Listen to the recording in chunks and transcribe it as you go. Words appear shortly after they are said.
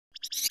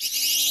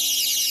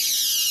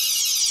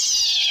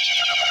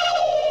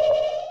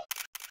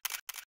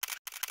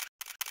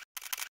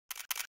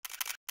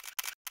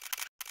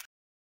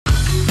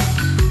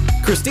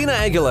Christina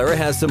Aguilera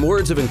has some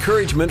words of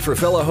encouragement for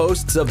fellow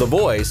hosts of The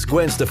Voice,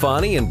 Gwen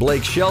Stefani and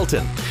Blake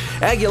Shelton.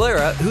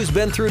 Aguilera, who's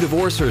been through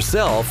divorce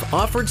herself,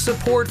 offered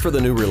support for the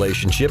new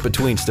relationship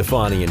between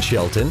Stefani and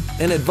Shelton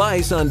and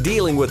advice on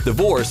dealing with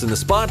divorce in the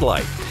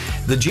spotlight.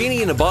 The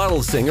Genie in a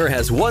Bottle singer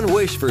has one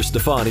wish for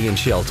Stefani and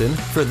Shelton: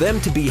 for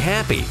them to be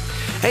happy.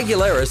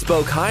 Aguilera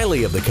spoke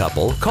highly of the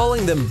couple,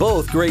 calling them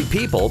both great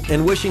people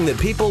and wishing that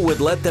people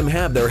would let them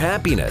have their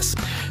happiness.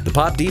 The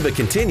pop diva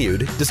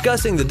continued,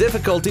 discussing the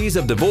difficulties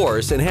of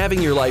divorce and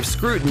having your life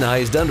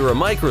scrutinized under a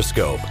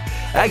microscope.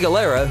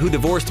 Aguilera, who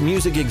divorced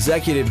music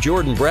executive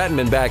Jordan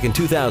Bratman back in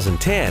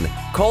 2010,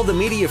 called the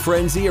media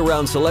frenzy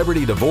around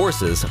celebrity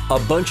divorces a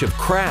bunch of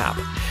crap.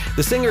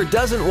 The singer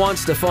doesn't want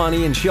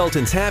Stefani and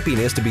Shelton's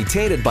happiness to be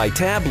tainted by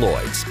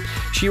tabloids.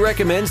 She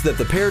recommends that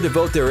the pair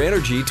devote their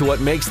energy to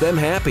what makes them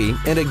happy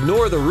and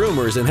ignore the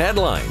rumors and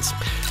headlines.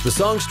 The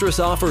songstress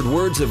offered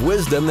words of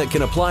wisdom that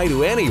can apply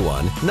to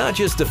anyone, not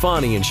just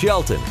Stefani and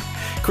Shelton.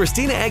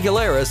 Christina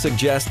Aguilera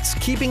suggests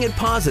keeping it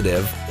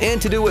positive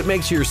and to do what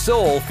makes your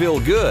soul feel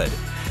good.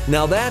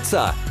 Now that's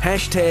a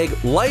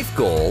 #life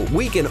goal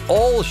we can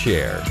all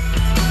share.